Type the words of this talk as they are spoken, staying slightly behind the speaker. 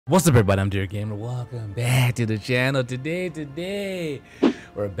What's up, everybody? I'm Dear Gamer. Welcome back to the channel. Today,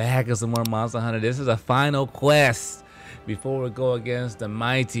 we're back with some more Monster Hunter. This is a final quest before we go against the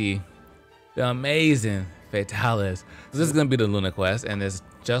mighty, the amazing Fatalis. So this is gonna be the Luna quest, and it's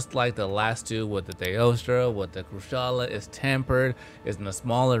just like the last two with the Theostra, with the Krushala. It's tempered. It's in a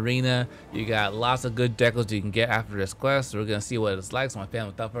small arena. You got lots of good decals you can get after this quest. So we're gonna see what it's like. So my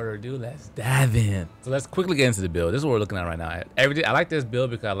family, without further ado, let's dive in. So let's quickly get into the build. This is what we're looking at right now. Everything I like this build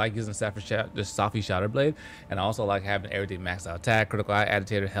because I like using the Sophy Shatter Blade, and I also like having everything maxed out: attack, critical eye,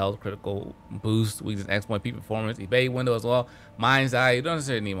 agitator, health, critical boost, weakness, exploit, peak performance, evade window as well. Mind's eye. You don't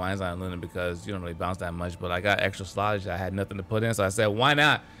necessarily need Mind's eye on Luna because you don't really bounce that much, but I got extra slottage that I had nothing to put in, so I said, why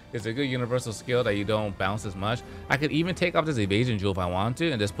not? It's a good universal skill that you don't bounce as much. I could even take off this evasion jewel if I want to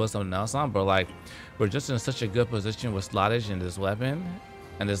and just put something else on, but like we're just in such a good position with slottage in this weapon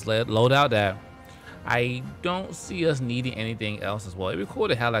and this loadout that I don't see us needing anything else as well. It'd be cool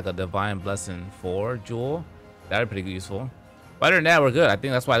to have like a Divine Blessing 4 jewel. That'd be pretty useful. But other than that, we're good. I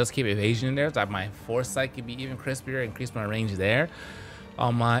think that's why I just keep evasion in there, so that my foresight can be even crispier, increase my range there.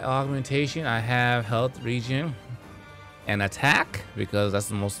 On my augmentation, I have health regen and attack because that's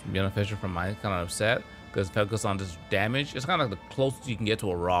the most beneficial for my kind of set, because focus on just damage. It's kind of like the closest you can get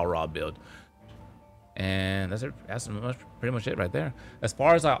to a raw build. And that's it. That's pretty much it right there. As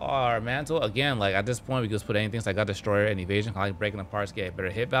far as our mantle, again, like at this point we just put anything. So I got destroyer and evasion. I like breaking apart to get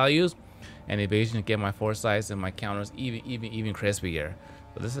better hit values, and evasion to get my foresights and my counters even crispier.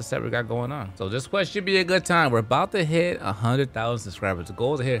 So this is a set we got going on. So this quest should be a good time. We're about to hit 100,000 subscribers. The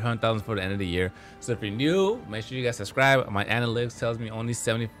goal is to hit 100,000 for the end of the year. So if you're new, make sure you guys subscribe. My analytics tells me only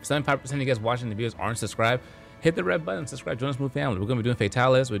 75% of you guys watching the videos aren't subscribed. Hit the red button, subscribe, join us, smooth family. We're gonna be doing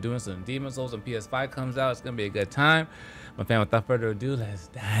Fatalis. We're doing some Demon Souls, and PS5 comes out. It's gonna be a good time. My family, without further ado, let's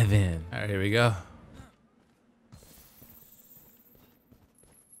dive in. All right, here we go.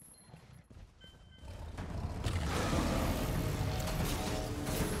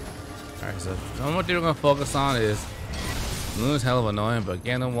 Alright, so the only thing we're gonna focus on is Luna's hell of annoying, but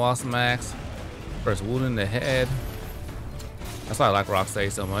getting them wall smacks, first wound in the head. That's why I like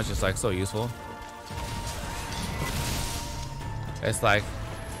Rocksteady so much. It's like so useful. It's like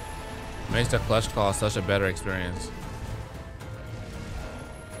makes the clutch call such a better experience.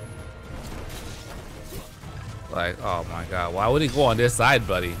 Like, oh my god, why would he go on this side,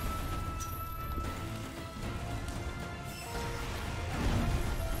 buddy?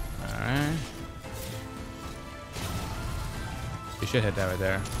 Alright. You should hit that right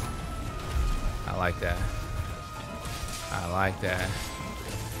there. I like that. I like that.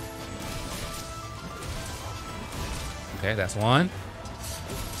 Okay, that's one.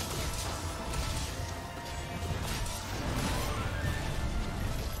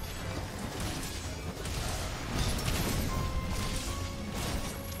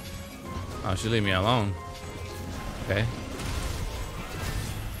 Oh, she leave me alone. Okay.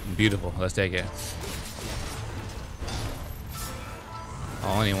 Beautiful. Let's take it.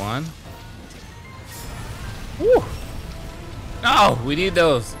 Oh, only one. Woo! No, we need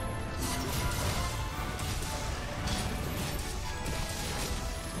those.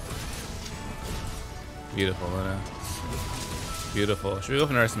 Beautiful, Luna. Beautiful. Should we go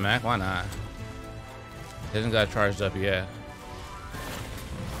for Nurse Mac? Why not? He hasn't got charged up yet.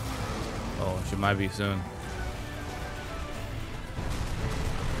 Oh, she might be soon.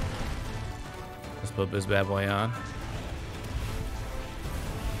 Let's put this bad boy on.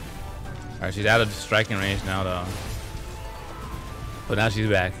 Alright, she's out of striking range now, though. But now she's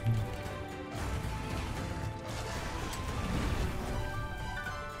back.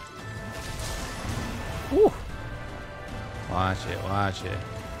 Woo. Watch it, watch it.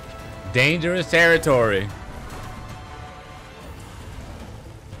 Dangerous territory.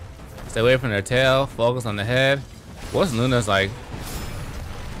 Stay away from their tail, focus on the head. What's Luna's like?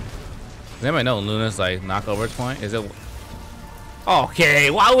 Does anybody know Luna's like knockover point? Is it? Okay,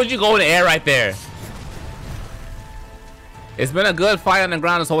 why would you go in the air right there? It's been a good fight on the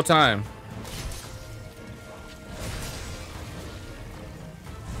ground this whole time.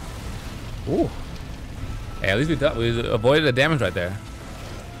 Ooh. Hey, at least we avoided the damage right there.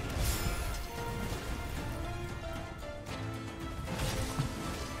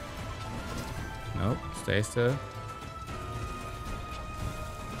 Nope, stay still.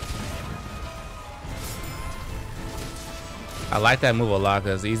 I like that move a lot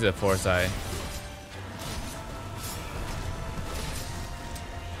because it's easy to foresight.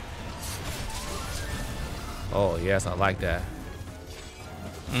 Oh yes, I like that.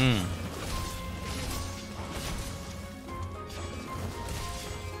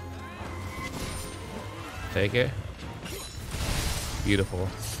 Take it. Beautiful.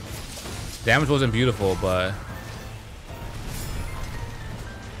 Damage wasn't beautiful, but...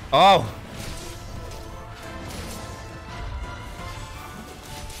 Oh!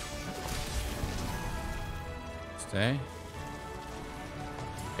 Stay.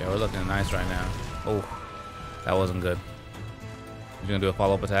 Yeah, we're looking nice right now. Oh, that wasn't good. He's gonna do a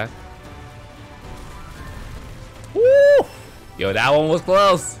follow-up attack. Woo! Yo, that one was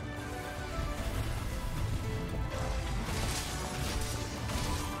close.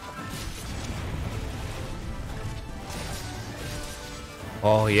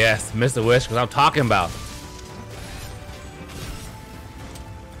 Oh yes, Mr. Wish, because I'm talking about.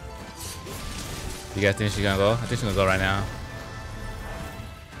 You guys think she's gonna go? I think she's gonna go right now.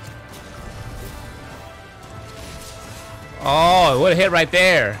 Oh, what a hit right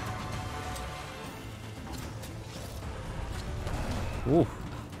there. Ooh.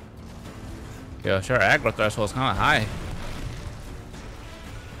 Yo, sure, aggro threshold is kind of high.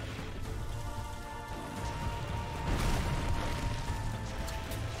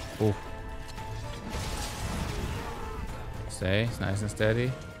 Ooh. Stay, it's nice and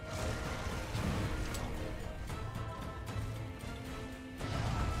steady.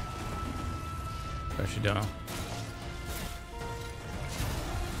 What's she doing?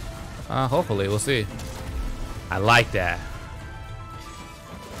 Hopefully, we'll see. I like that.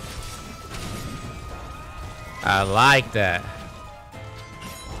 I like that.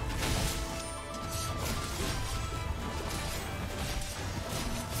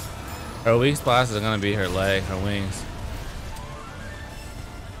 Her weak spots are gonna be her leg, her wings.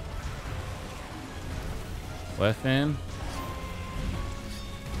 Weapon.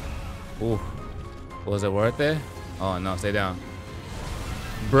 Ooh. Was it worth it? Oh no, stay down.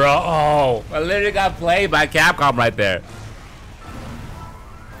 Bro, oh, I literally got played by Capcom right there.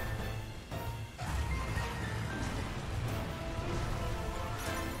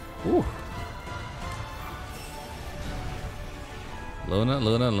 Ooh. Luna,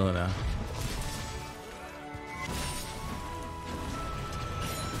 Luna, Luna.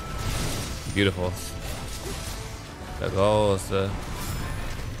 Beautiful. The goal is to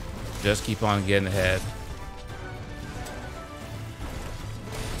just keep on getting ahead.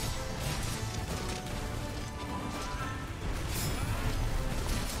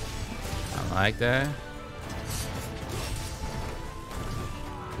 I like that.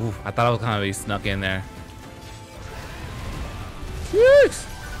 Ooh, I thought I was gonna be snuck in there. Jeez.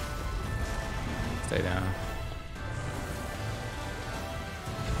 Stay down.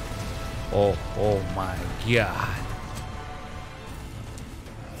 Oh, oh my God.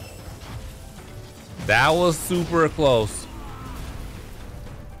 That was super close.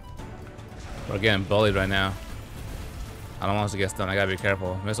 We're getting bullied right now. I don't want us to get stunned. I gotta be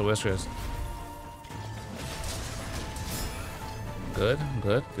careful. Mr. Whiskers. Good,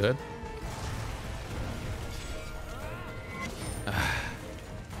 good, good.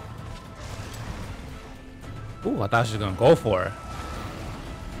 Ooh, I thought she was gonna go for it.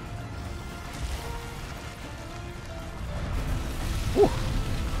 Ooh.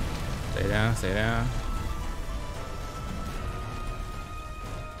 Stay down, stay down.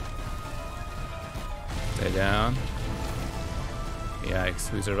 Stay down.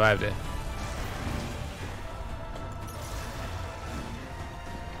 Yikes, we survived it.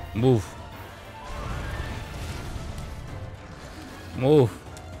 Move. Move.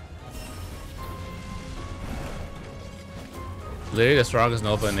 Literally the strongest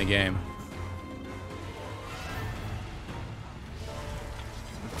Nova in the game.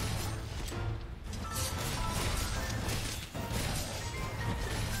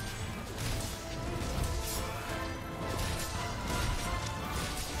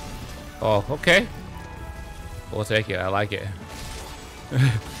 Oh, okay. We'll take it. I like it.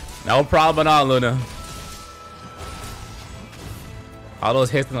 No problem at all, Luna. All those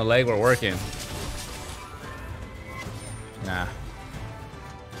hits in the leg were working. Nah.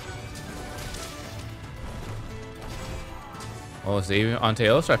 Oh, so even on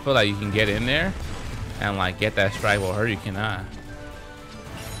Teostra, I feel like you can get in there and like get that strike. Well, her you cannot.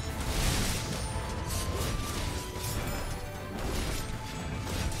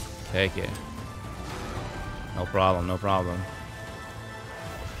 Take it. No problem, no problem.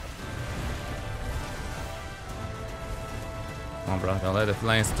 Come on, bro. Don't let the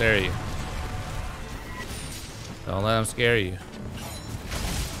flames scare you. Don't let them scare you.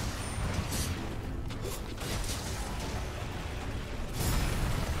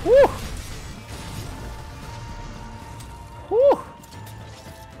 Woo! Woo!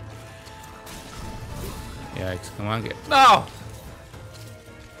 Yikes. Come on, get. No!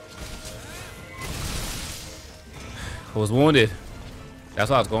 I was wounded. That's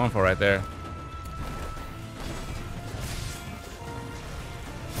what I was going for right there.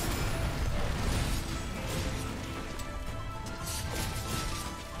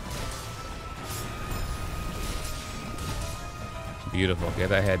 Beautiful. Get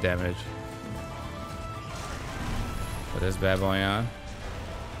that head damage. Put this bad boy on.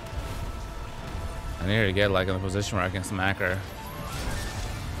 I need her to get like in a position where I can smack her.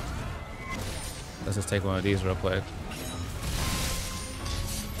 Let's just take one of these real quick.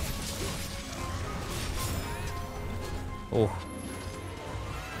 Oh.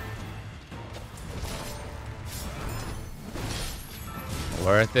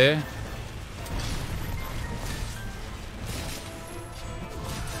 Worth it.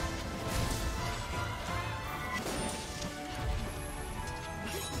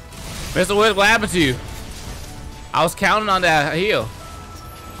 Mr. Wiz, what happened to you? I was counting on that heal.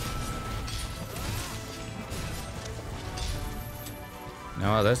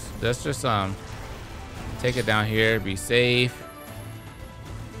 No, let's just take it down here, be safe.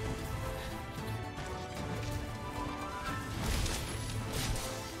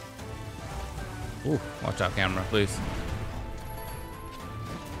 Ooh, watch out, camera, please.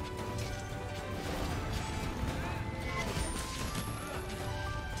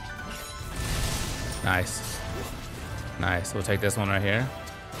 Nice. Nice. We'll take this one right here.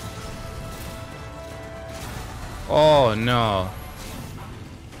 Oh, no.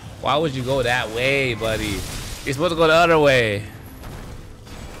 Why would you go that way, buddy? You're supposed to go the other way.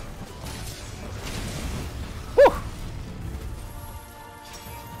 Whew.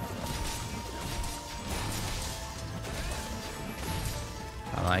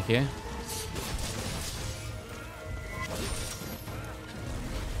 I like it.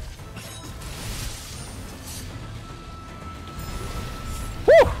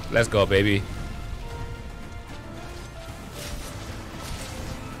 Whew. Let's go, baby.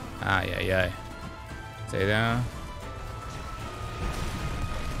 Ah, yeah. Stay down.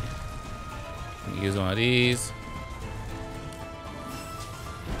 Use one of these.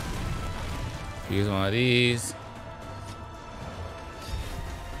 Use one of these.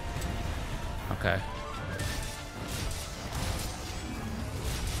 Okay.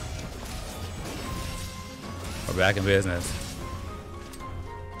 We're back in business.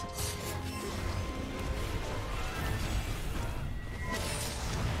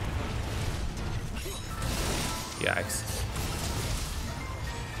 Yikes.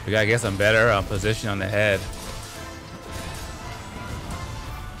 We gotta get some better position on the head.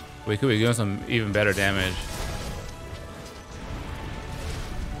 We could be doing some even better damage.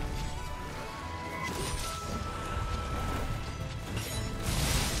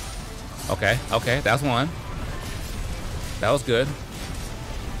 Okay, that's one. That was good.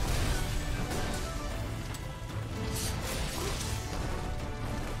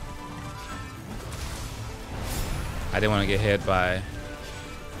 I didn't want to get hit by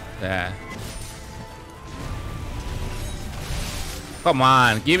that. Come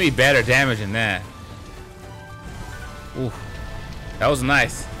on, give me better damage than that. Ooh, that was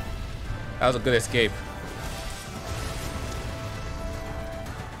nice. That was a good escape.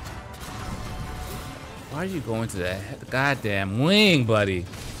 Why are you going to that goddamn wing, buddy?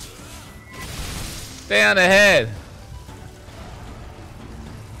 Stay on the head.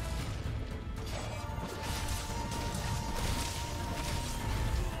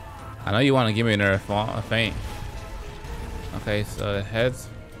 I know you want to give me another feint. Okay, so the heads.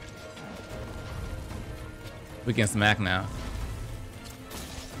 We can smack now.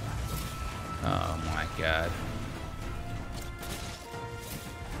 Oh my god.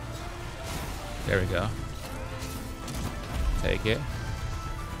 There we go. Take it.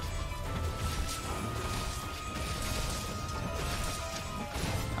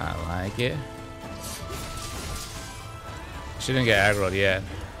 I like it. She didn't get aggroed yet.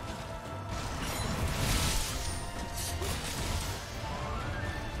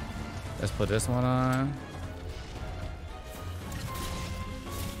 Let's put this one on.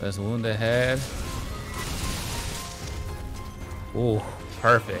 Let's wound the head. Ooh,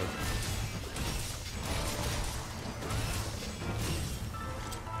 perfect.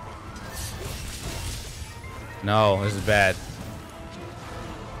 No, this is bad.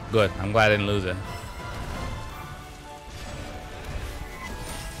 Good. I'm glad I didn't lose it.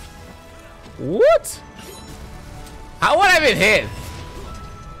 What? How would I have been hit?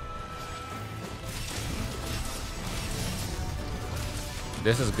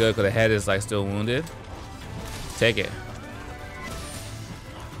 This is good because the head is like still wounded. Take it.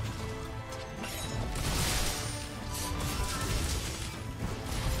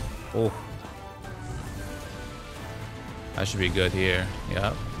 Oh. That should be good here.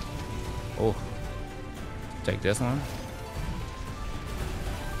 Yep. Oh. Take this one.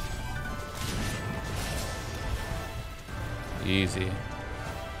 Easy.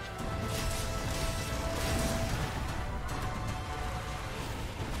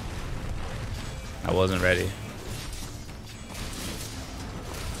 I wasn't ready.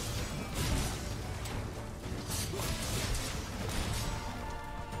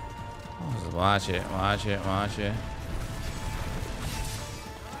 Just watch it, watch it, watch it.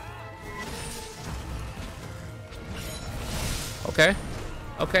 Okay.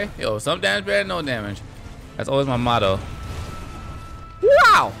 Okay. Yo, some damage better than no damage. That's always my motto.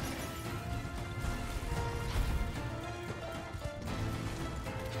 Wow!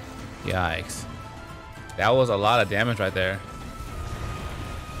 Yikes. That was a lot of damage right there.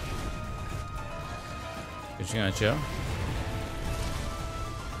 Is she gonna chill?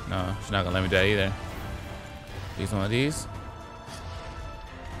 No, she's not gonna let me die either. Use one of these.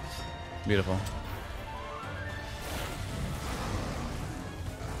 Beautiful.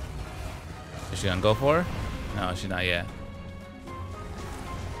 Is she gonna go for her? No, she's not yet.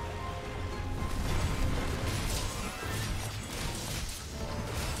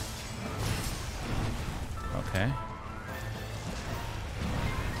 Okay.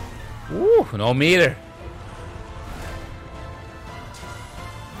 Woo, no meter.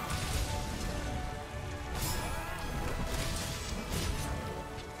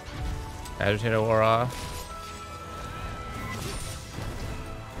 Agitator wore off.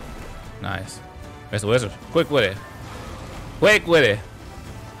 Nice. Mr. Wizard, quick with it. Quick with it.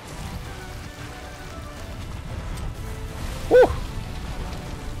 Woo.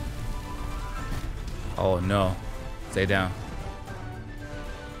 Oh no. Stay down.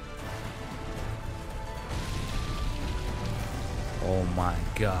 Oh my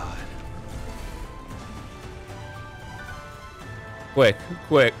god. Quick,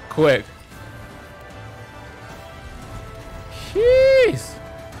 quick, quick. Jeez.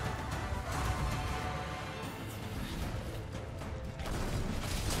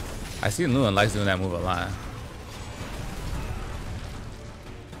 I see Luna likes doing that move a lot.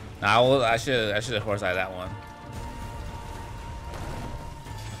 Nah, I should have forced that one.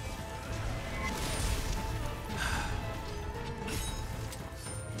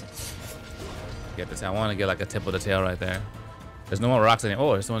 Get this. I want to get like a tip of the tail right there. There's no more rocks anymore.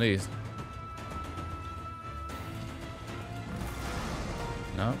 Oh, there's one of these.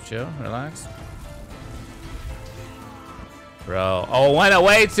 No, chill, relax. Bro, oh, went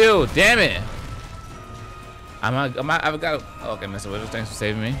away too. Damn it. I've got. Okay, Mr. Wizard, thanks for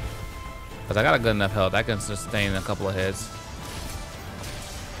saving me. Cause I got a good enough health. I can sustain a couple of hits.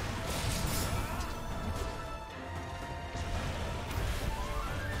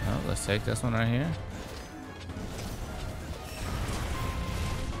 Oh, let's take this one right here.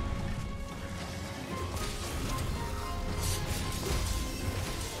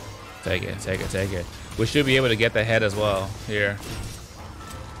 Take it, take it, take it. We should be able to get the head as well here.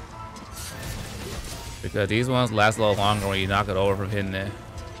 Because these ones last a little longer when you knock it over from hitting it.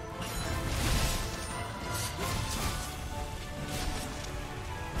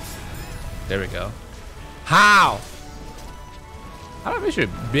 There we go. How? How do I miss your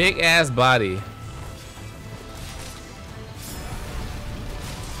big ass body?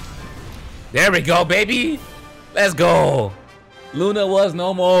 There we go, baby. Let's go. Luna was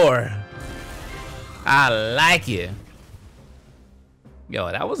no more. I like it. Yo,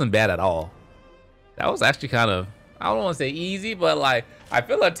 that wasn't bad at all. That was actually kind of, I don't want to say easy, but like, I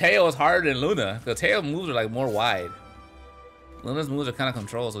feel like Tail is harder than Luna. The Tail moves are like more wide. Luna's moves are kind of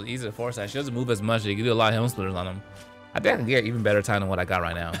controlled, so it's easy to force that. She doesn't move as much, so you can do a lot of helm splitters on them. I think I can get even better time than what I got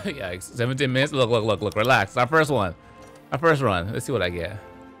right now. Yikes, 17 minutes, look, look, look, look, relax. Our first one, our first run. Let's see what I get.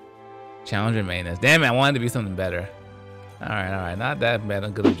 Challenger maintenance. Damn it, I wanted to be something better. All right, not that bad.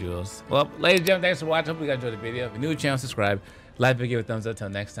 I'm good at jewels. Well, ladies and gentlemen, thanks for watching. Hope you guys enjoyed the video. If you're new to the channel, subscribe, like, give it a thumbs up. Until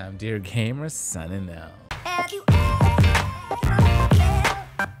next time, dear gamers, signing out.